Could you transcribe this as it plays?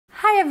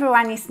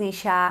everyone, it's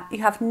Nisha. You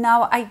have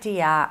no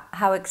idea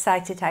how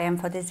excited I am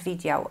for this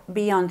video,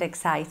 beyond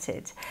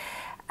excited.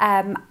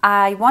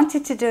 I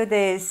wanted to do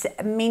this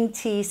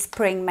minty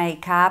spring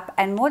makeup,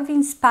 and what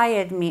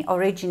inspired me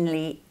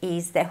originally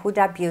is the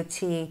Huda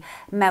Beauty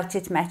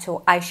Melted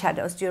Metal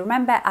eyeshadows. Do you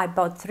remember I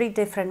bought 3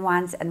 different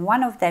ones, and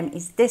one of them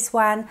is this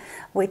one,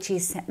 which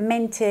is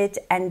Minted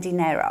and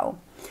Dinero.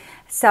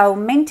 So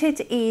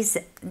Minted is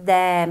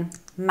the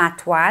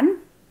matte one,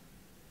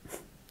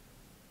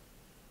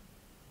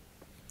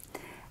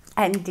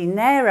 and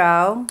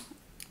Dinero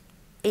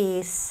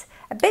is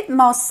a bit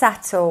more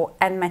subtle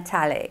and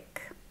metallic.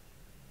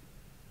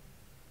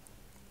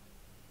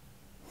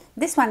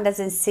 This one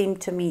doesn't seem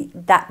to me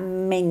that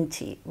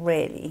minty,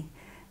 really.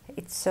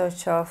 It's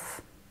sort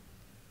of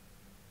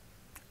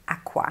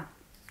aqua.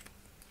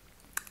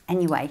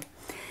 Anyway,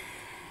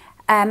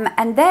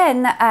 and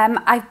then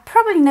I've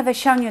probably never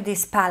shown you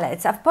these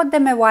palettes. I've bought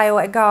them a while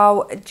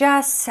ago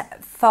just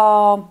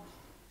for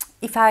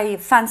if I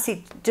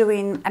fancy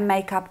doing a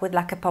makeup with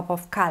like a pop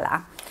of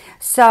color.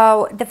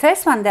 So the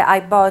first one that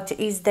I bought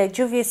is the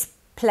Juvia's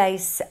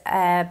Place,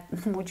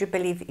 would you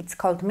believe it's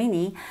called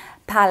Mini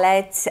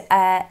palette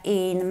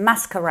in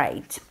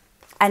Mascarade.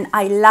 And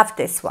I love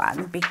this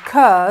one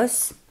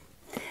because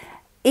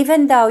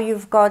even though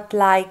you've got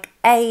like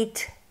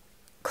 8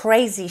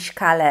 crazy-ish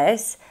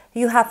colors,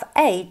 you have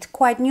 8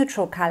 quite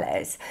neutral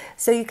colors.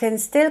 So you can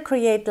still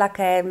create like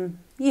a,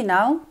 you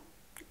know,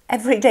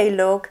 everyday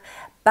look,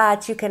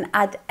 but you can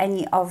add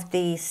any of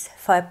these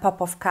for a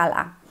pop of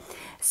color.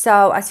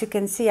 So as you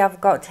can see, I've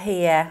got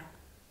here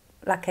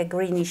like a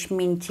greenish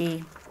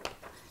minty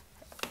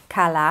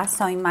color,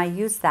 so I might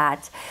use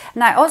that.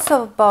 And I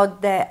also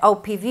bought the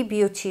OPV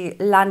Beauty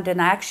London.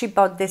 I actually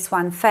bought this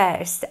one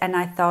first and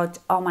I thought,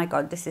 oh my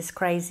god, this is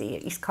crazy.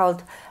 It's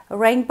called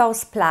Rainbow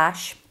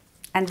Splash,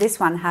 and this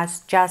one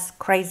has just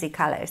crazy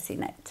colors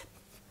in it,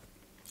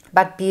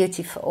 but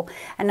beautiful.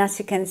 And as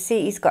you can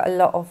see, it's got a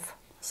lot of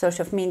sort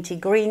of minty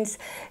greens,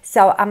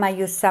 so I might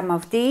use some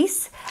of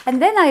these.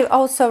 And then I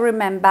also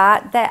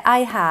remember that I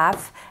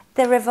have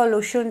the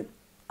Revolution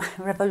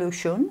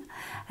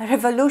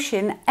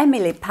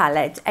Emily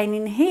palette, and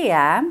in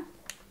here,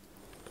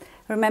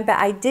 remember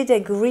I did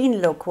a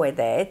green look with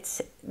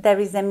it. There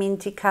is a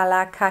minty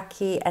color,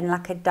 khaki, and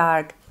like a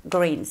dark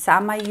green, so I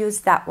might use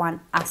that one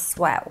as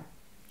well,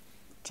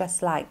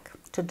 just like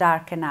to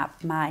darken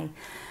up my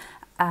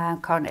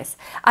corners.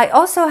 I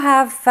also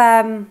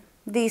have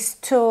these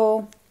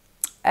 2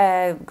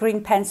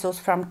 green pencils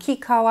from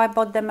Kiko. I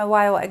bought them a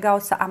while ago,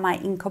 so I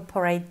might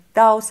incorporate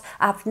those.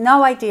 I have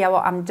no idea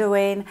what I'm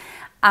doing.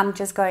 I'm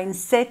just going to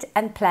sit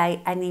and play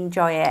and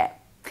enjoy it.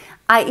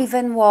 I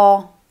even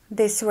wore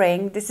this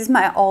ring. This is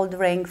my old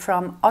ring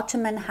from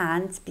Ottoman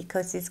Hands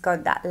because it's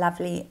got that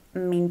lovely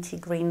minty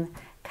green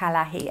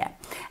color here.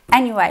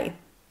 Anyway,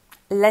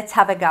 let's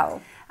have a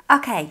go.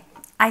 Okay,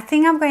 I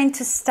think I'm going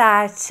to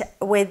start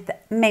with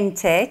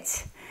Minted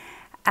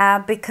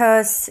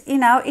because, you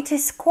know, it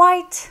is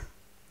quite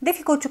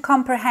difficult to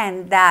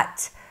comprehend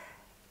that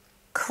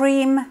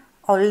cream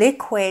or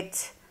liquid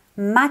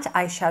matte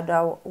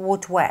eyeshadow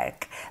would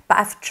work, but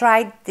I've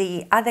tried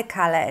the other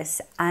colors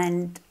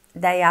and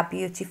they are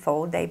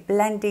beautiful. They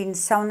blend in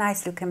so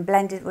nice. You can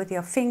blend it with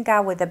your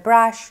finger, with a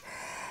brush.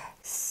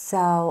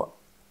 So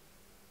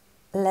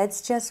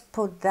let's just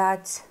put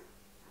that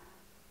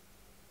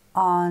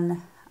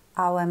on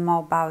our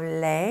mobile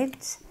lid,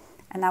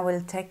 and I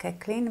will take a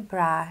clean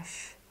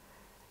brush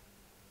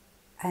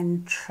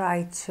and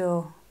try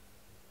to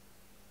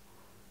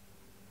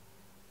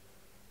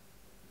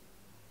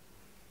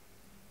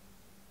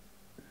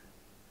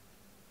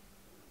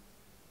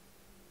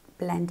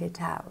blend it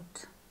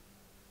out.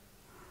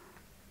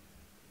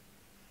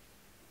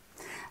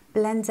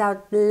 Blends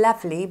out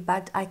lovely,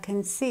 but I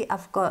can see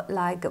I've got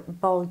like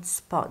bold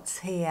spots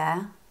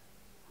here,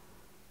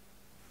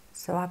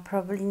 so I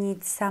probably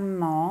need some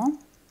more.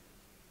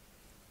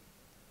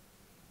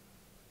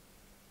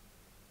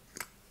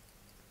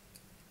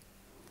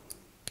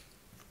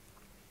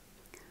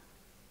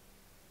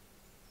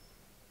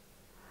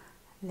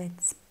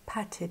 Let's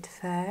pat it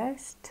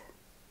first.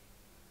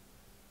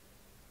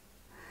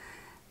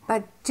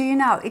 But do you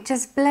know, it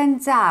just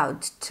blends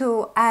out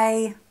to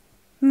a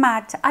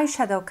matte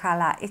eyeshadow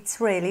color.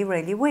 It's really,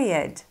 really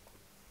weird.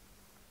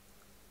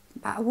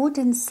 But I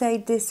wouldn't say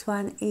this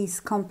one is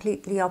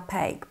completely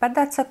opaque, but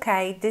that's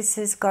okay. This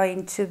is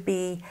going to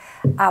be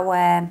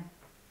our,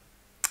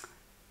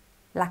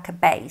 like a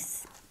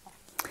base.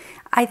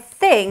 I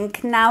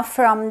think now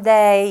from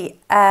the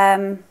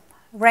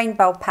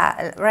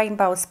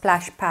Rainbow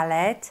Splash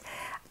palette,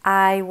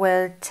 I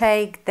will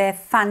take the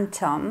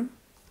Fantom,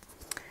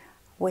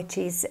 which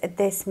is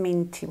this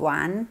minty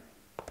one,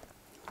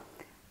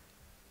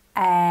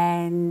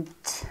 and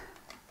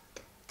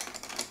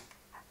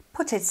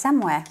put it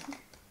somewhere.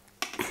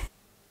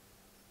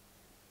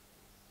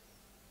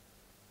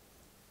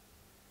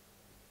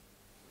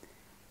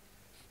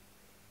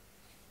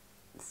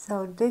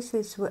 So this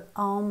is,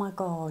 oh my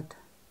god,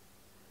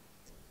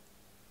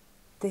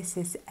 this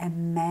is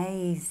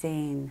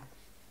amazing.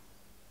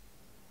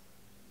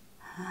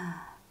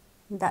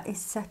 That is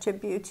such a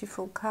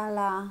beautiful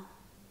color.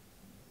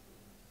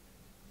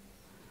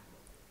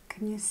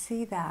 Can you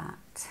see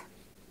that?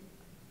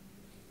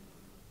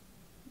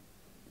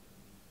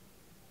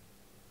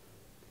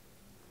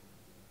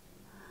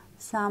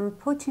 So I'm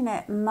putting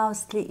it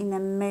mostly in the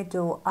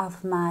middle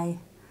of my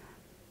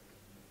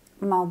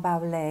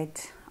mobile lid.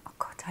 Oh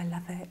God, I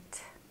love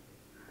it.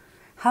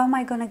 How am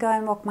I going to go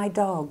and walk my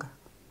dog?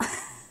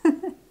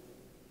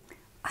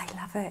 I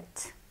love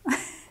it.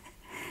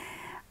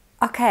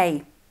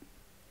 Okay.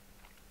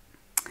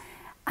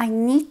 I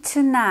need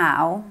to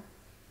now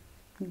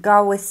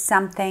go with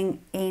something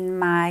in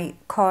my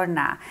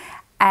corner.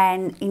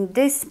 And in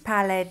this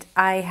palette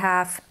I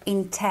have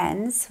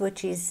Intense,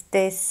 which is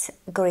this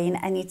green,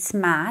 and it's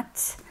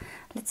matte.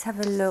 Let's have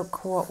a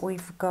look what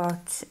we've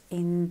got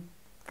in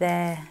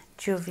the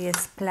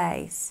Juvia's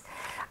place.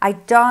 I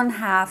don't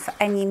have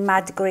any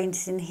matte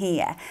greens in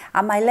here.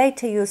 I might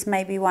later use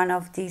maybe one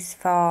of these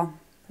for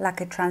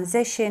like a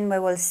transition, we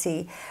will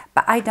see.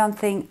 But I don't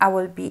think I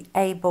will be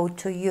able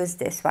to use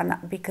this one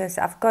because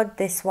I've got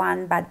this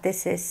one, but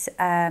this is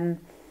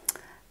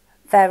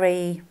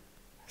very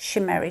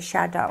shimmery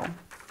shadow.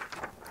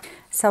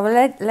 So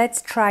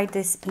let's try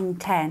this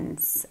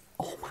Intense.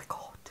 Oh my God.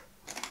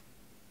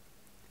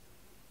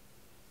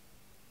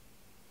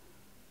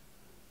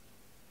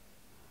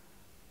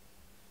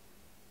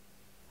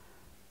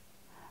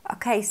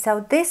 Okay,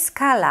 so this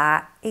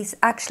color is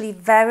actually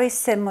very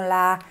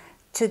similar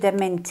to the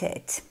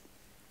Minted.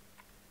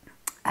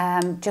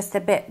 Just a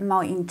bit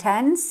more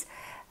intense,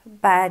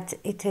 but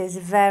it is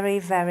very,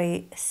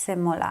 very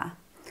similar.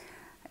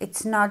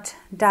 It's not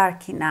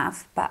dark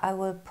enough, but I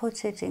will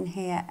put it in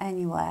here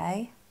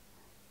anyway.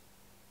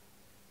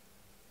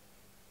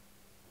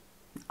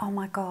 Oh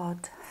my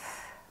God.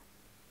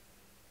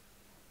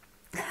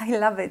 I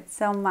love it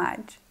so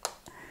much.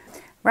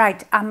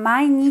 Right, I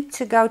might need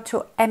to go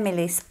to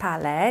Emily's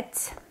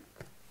palette.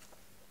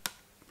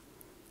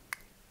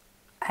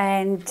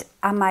 And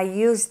I might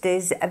use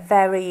this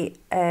very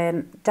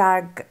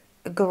dark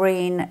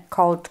green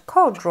called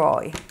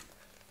Courdroy.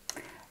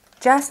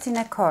 Just in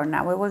a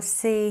corner. We will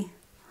see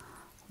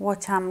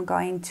what I'm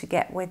going to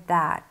get with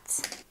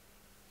that.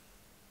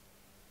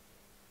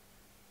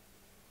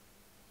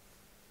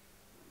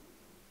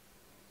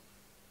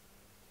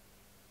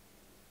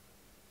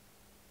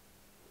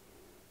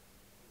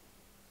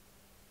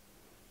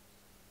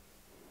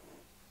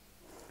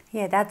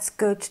 Yeah, that's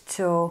good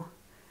to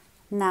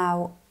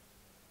now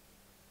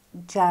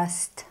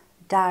just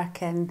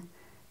darken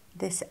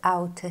this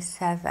outer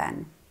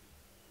 7.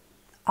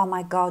 Oh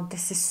my God,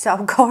 this is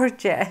so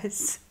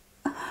gorgeous.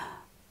 I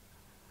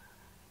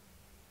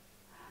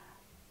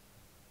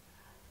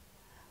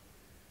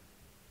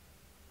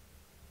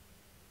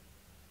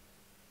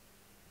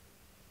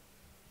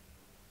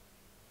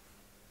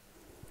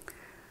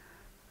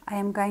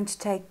am going to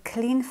take a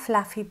clean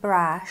fluffy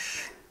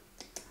brush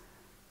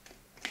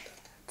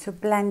to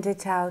blend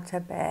it out a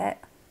bit.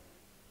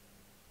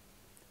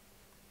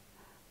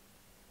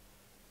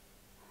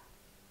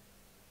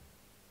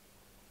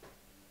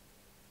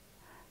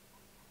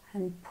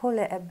 And pull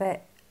it a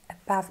bit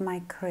above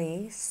my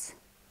crease.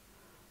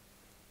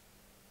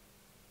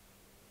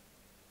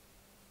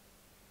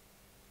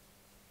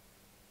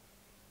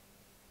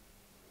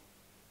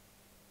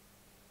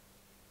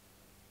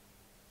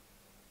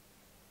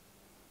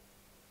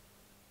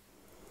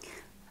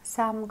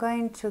 So I'm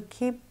going to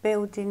keep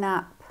building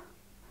up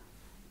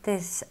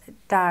this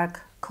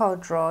dark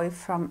Courdroy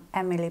from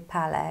Emily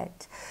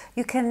palette.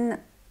 You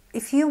can,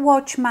 if you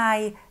watch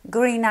my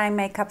green eye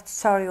makeup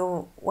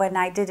tutorial when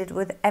I did it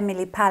with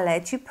Emily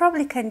palette, you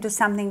probably can do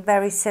something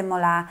very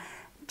similar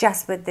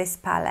just with this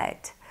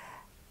palette.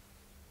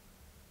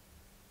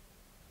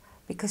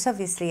 Because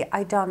obviously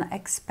I don't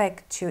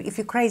expect you, if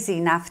you're crazy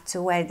enough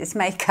to wear this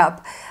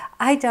makeup,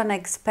 I don't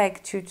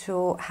expect you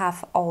to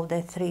have all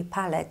the 3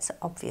 palettes,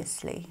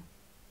 obviously.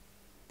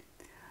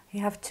 You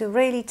have to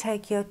really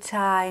take your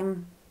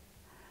time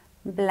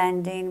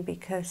blending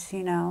because,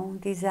 you know,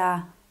 these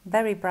are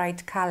very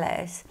bright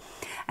colors.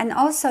 And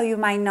also you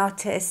might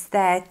notice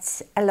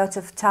that a lot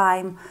of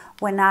time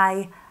when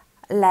I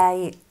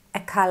lay a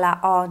color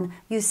on,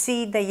 you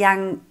see the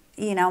young,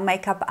 you know,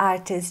 makeup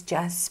artists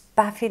just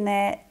buffing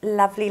it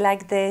lovely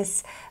like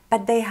this,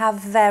 but they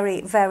have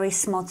very, very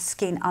smooth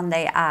skin on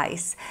their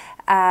eyes.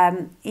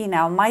 You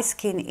know, my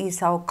skin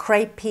is all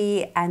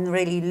crepey and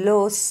really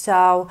loose,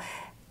 so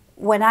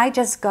when I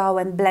just go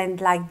and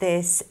blend like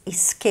this, it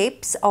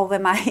skips over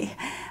my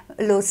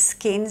loose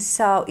skin,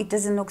 so it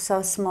doesn't look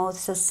so smooth.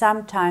 So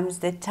sometimes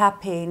the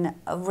tapping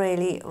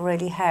really,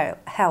 really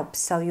helps.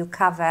 So you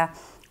cover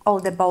all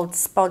the bold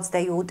spots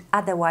that you would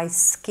otherwise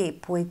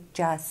skip with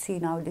just, you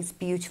know, this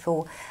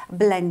beautiful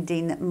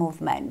blending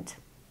movement.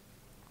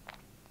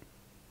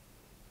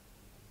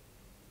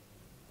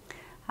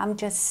 I'm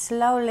just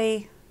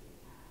slowly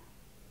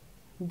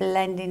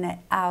blending it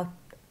out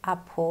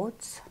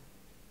upwards.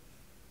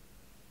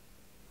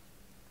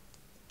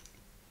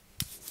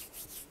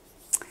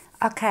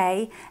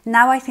 Okay,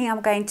 now I think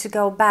I'm going to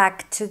go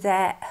back to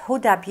the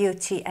Huda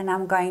Beauty and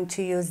I'm going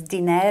to use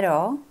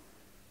Dinero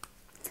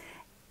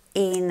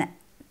in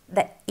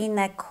the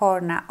inner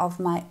corner of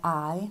my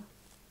eye.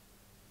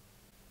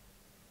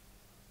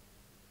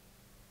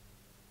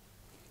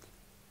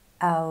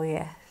 Oh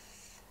yes.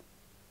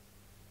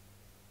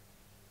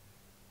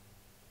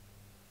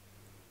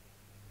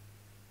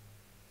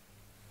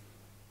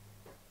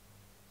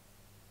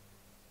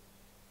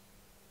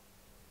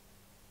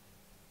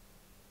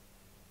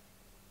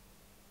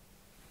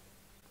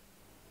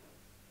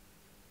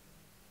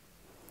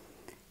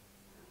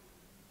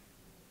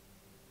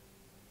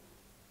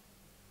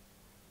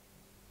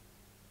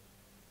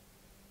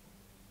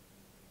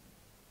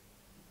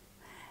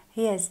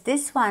 Yes,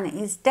 this one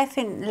is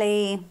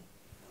definitely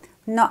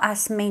not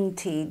as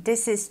minty.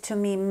 This is to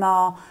me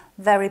more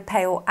very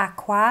pale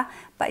aqua,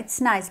 but it's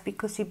nice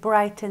because it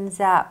brightens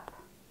up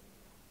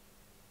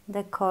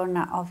the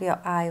corner of your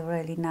eye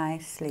really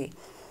nicely.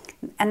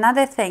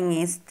 Another thing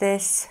is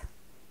this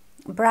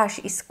brush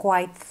is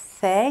quite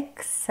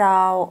thick,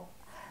 so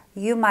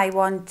you might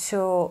want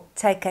to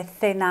take a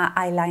thinner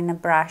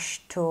eyeliner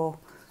brush to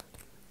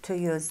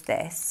use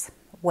this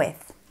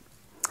with.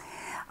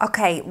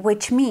 Okay,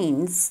 which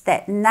means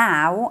that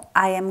now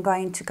I am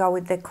going to go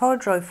with the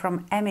Courdroy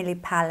from Emily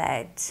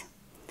palette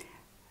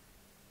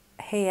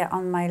here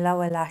on my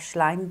lower lash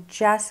line,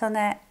 just on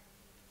the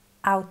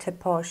outer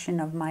portion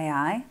of my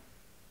eye,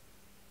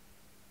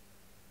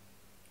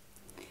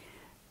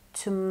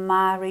 to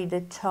marry the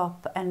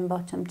top and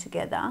bottom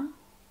together.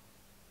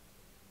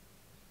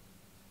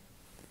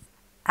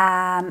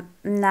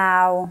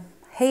 Now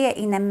here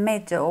in the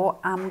middle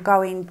I'm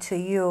going to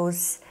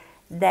use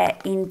the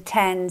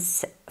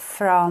Intense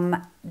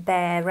from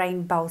the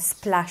Rainbow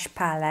Splash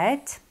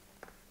palette.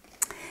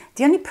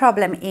 The only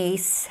problem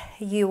is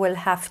you will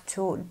have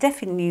to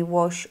definitely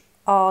wash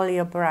all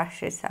your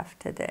brushes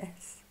after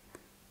this.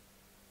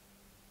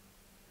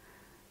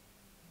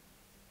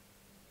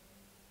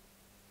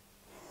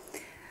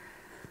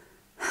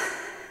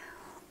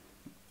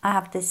 I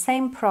have the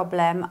same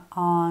problem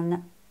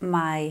on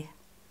my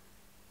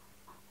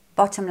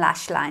bottom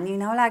lash line. You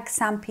know, like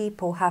some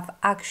people have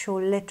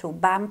actual little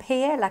bump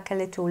here, like a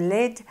little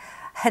lid,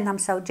 and I'm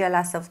so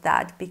jealous of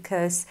that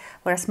because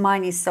whereas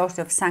mine is sort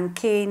of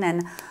sunk in,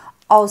 and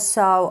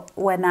also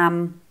when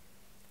I'm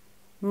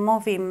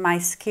moving my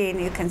skin,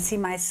 you can see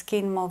my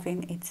skin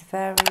moving, it's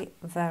very,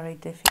 very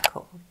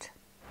difficult.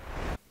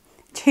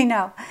 Do you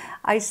know,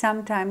 I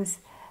sometimes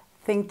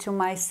think to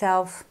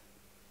myself,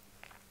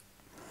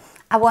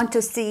 I want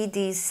to see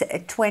these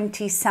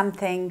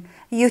 20-something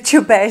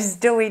YouTubers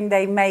doing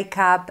their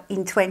makeup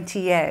in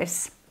 20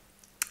 years.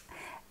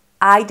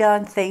 I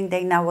don't think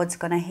they know what's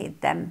going to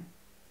hit them.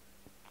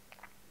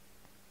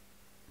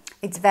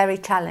 It's very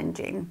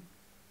challenging.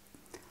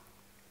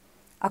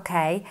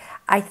 Okay,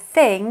 I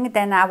think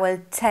then I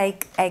will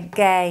take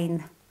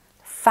again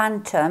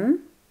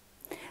Fantom,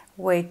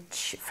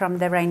 which from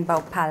the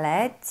Rainbow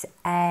palette,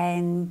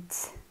 and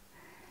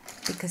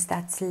because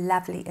that's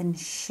lovely and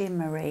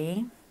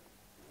shimmery.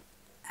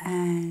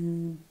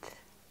 And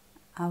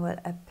I will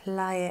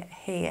apply it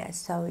here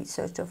so it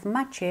sort of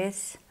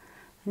matches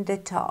the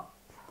top.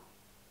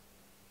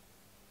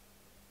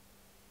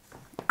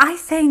 I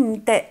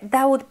think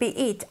that would be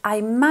it.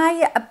 I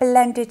might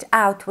blend it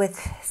out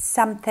with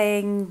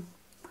something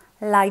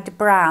light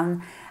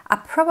brown. I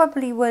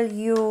probably will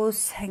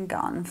use, hang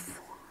on,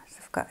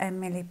 I've got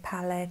Emily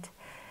palette.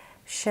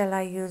 Shall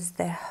I use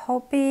the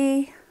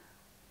Hobby?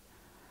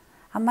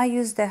 I might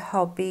use the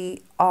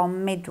Hobby or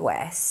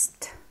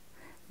Midwest.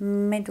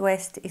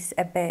 Midwest is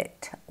a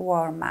bit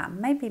warmer,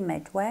 maybe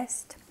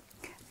Midwest.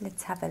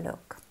 Let's have a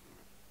look.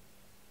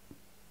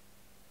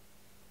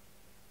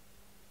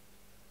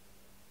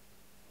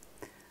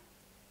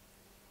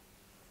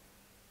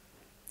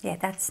 Yeah,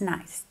 that's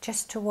nice,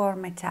 just to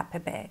warm it up a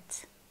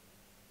bit.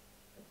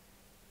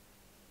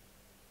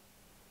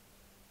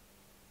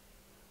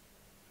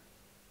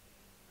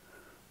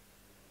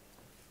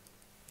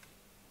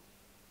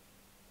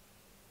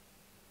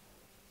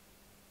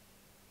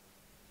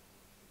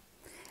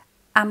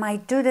 I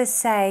might do the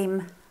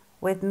same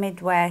with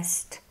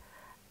Midwest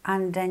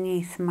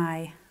underneath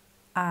my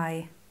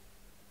eye,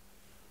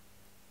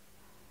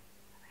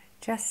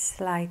 just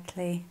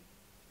slightly.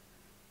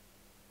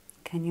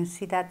 Can you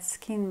see that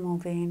skin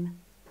moving?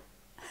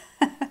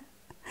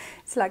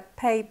 It's like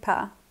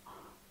paper.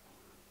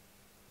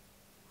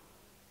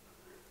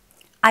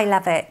 I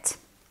love it.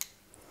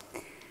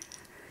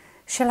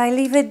 Shall I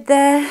leave it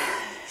there?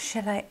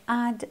 Shall I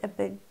add a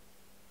bit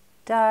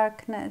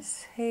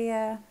darkness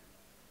here?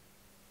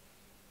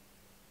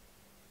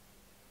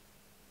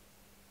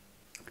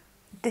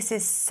 This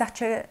is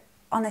such a,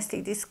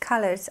 honestly, these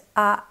colors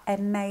are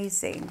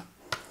amazing.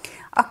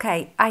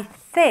 Okay, I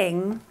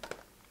think,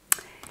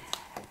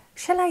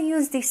 shall I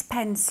use these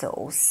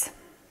pencils?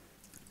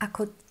 I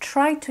could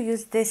try to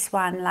use this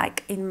one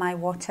like in my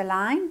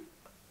waterline.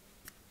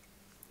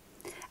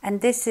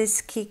 And this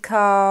is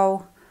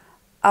Kiko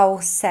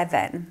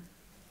 07.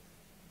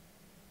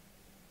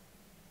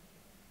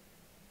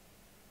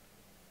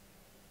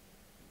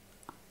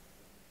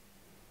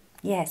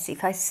 Yes,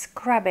 if I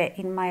scrub it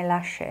in my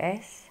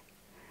lashes,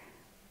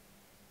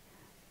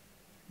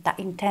 that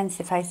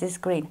intensifies this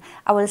green.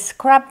 I will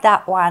scrub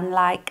that one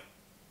like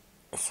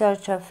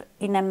sort of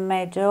in the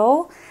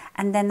middle,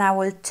 and then I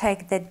will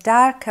take the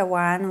darker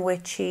one,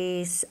 which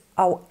is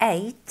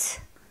 08.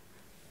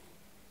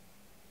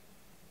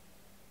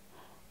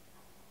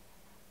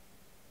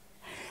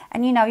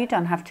 And you know, you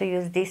don't have to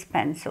use these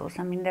pencils.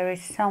 I mean, there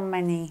is so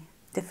many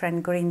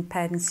different green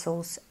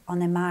pencils on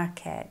the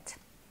market.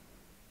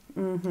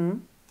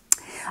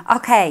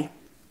 Okay,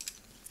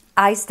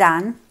 eyes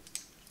done.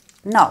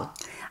 No,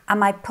 I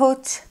might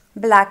put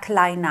black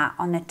liner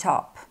on the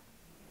top.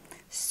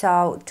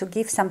 So to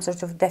give some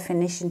sort of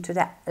definition to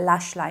the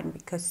lash line,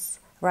 because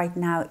right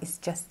now it's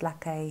just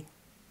like a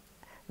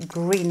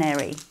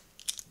greenery.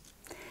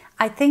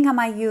 I think I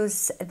might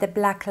use the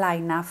black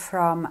liner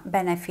from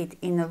Benefit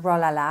in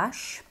Roller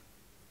Lash.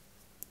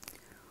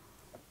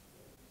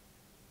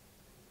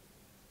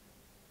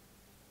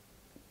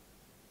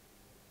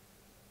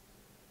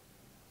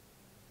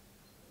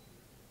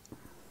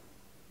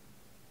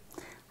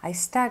 I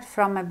start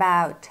from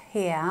about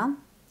here.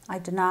 I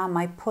don't know, I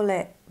might pull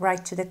it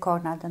right to the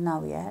corner, I don't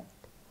know yet.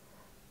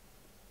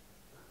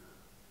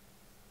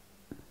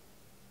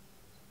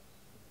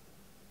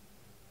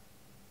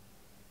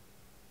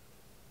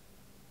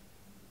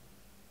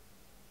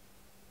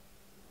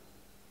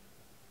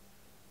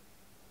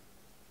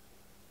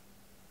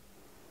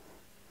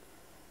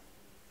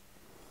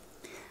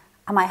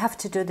 I might have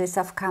to do this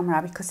off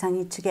camera because I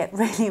need to get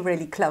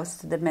really close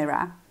to the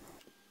mirror.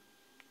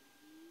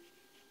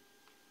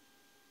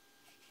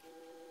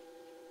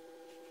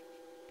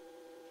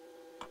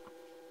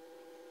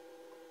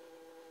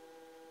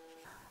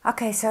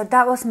 Okay, so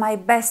that was my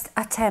best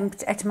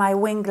attempt at my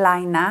wing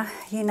liner.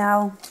 You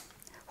know,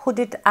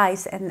 hooded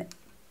eyes and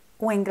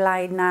wing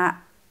liner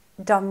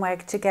don't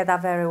work together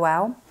very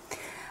well.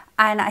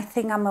 And I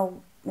think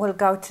we'll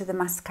go to the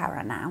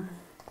mascara now.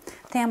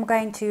 I think I'm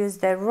going to use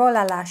the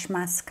Roller Lash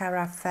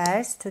mascara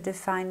first to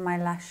define my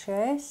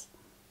lashes.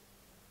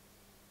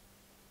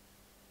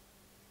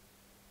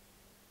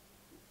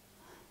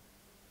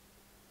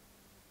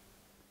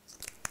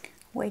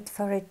 Wait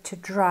for it to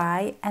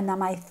dry, and I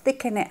might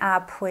thicken it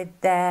up with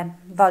the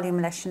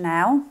Volume de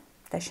Chanel,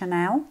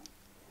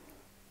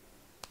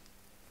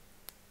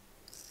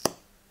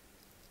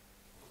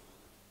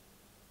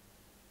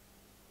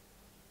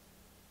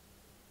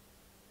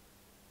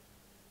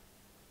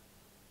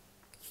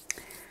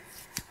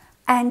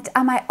 And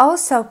I might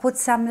also put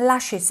some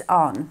lashes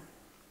on.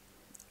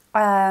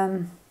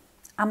 I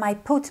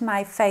might put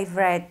my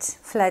favorite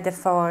Fleur de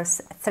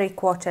Force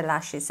 3/4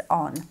 lashes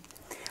on.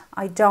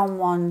 I don't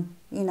want,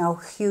 you know,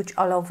 huge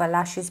all over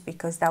lashes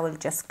because that will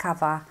just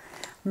cover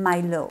my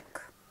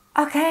look.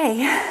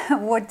 Okay,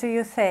 what do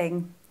you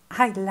think?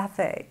 I love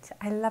it.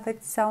 I love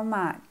it so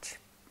much.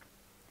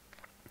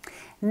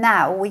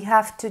 Now we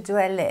have to do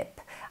a lip.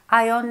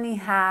 I only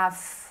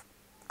have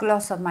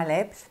gloss on my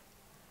lips,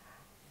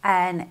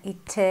 and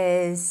it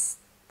is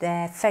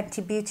the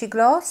Fenty Beauty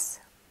Gloss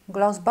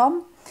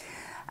Bomb.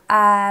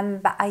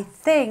 But I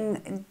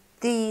think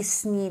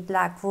this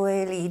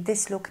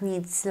look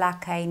needs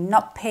like a,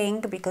 not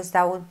pink because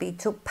that would be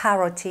too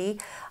parroty.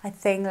 I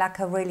think like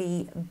a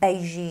really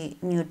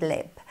beigey nude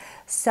lip.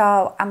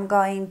 So I'm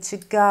going to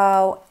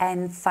go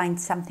and find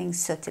something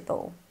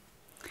suitable.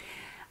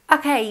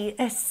 Okay,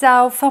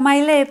 so for my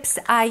lips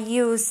I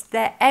use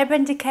the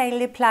Urban Decay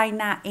lip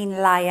liner in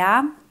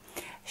Liar,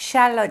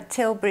 Charlotte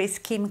Tilbury's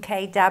Kim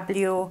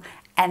KW,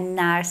 and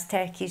Nars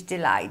Turkish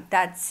Delight.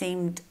 That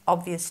seemed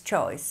obvious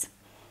choice.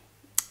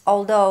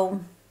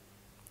 Although,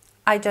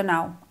 I don't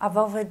know, I've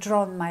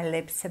overdrawn my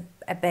lips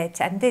a bit,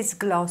 and this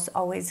gloss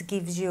always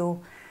gives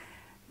your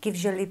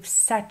lips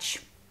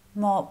such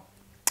more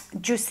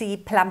juicy,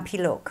 plumpy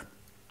look.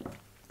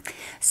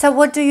 So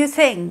what do you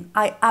think?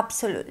 I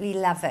absolutely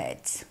love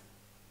it.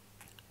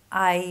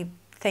 I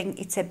think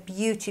it's a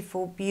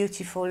beautiful,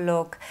 beautiful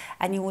look,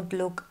 and it would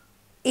look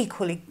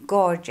equally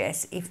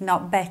gorgeous, if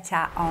not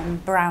better, on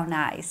brown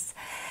eyes.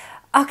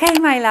 Okay,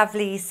 my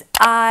lovelies,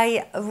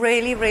 I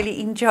really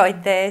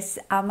enjoyed this.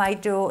 I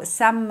might do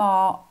some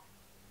more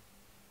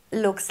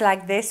looks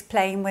like this,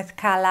 playing with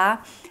color.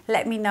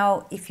 Let me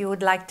know if you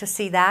would like to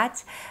see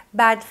that.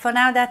 But for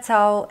now, that's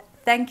all.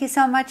 Thank you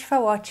so much for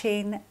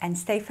watching, and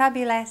stay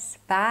fabulous.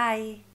 Bye.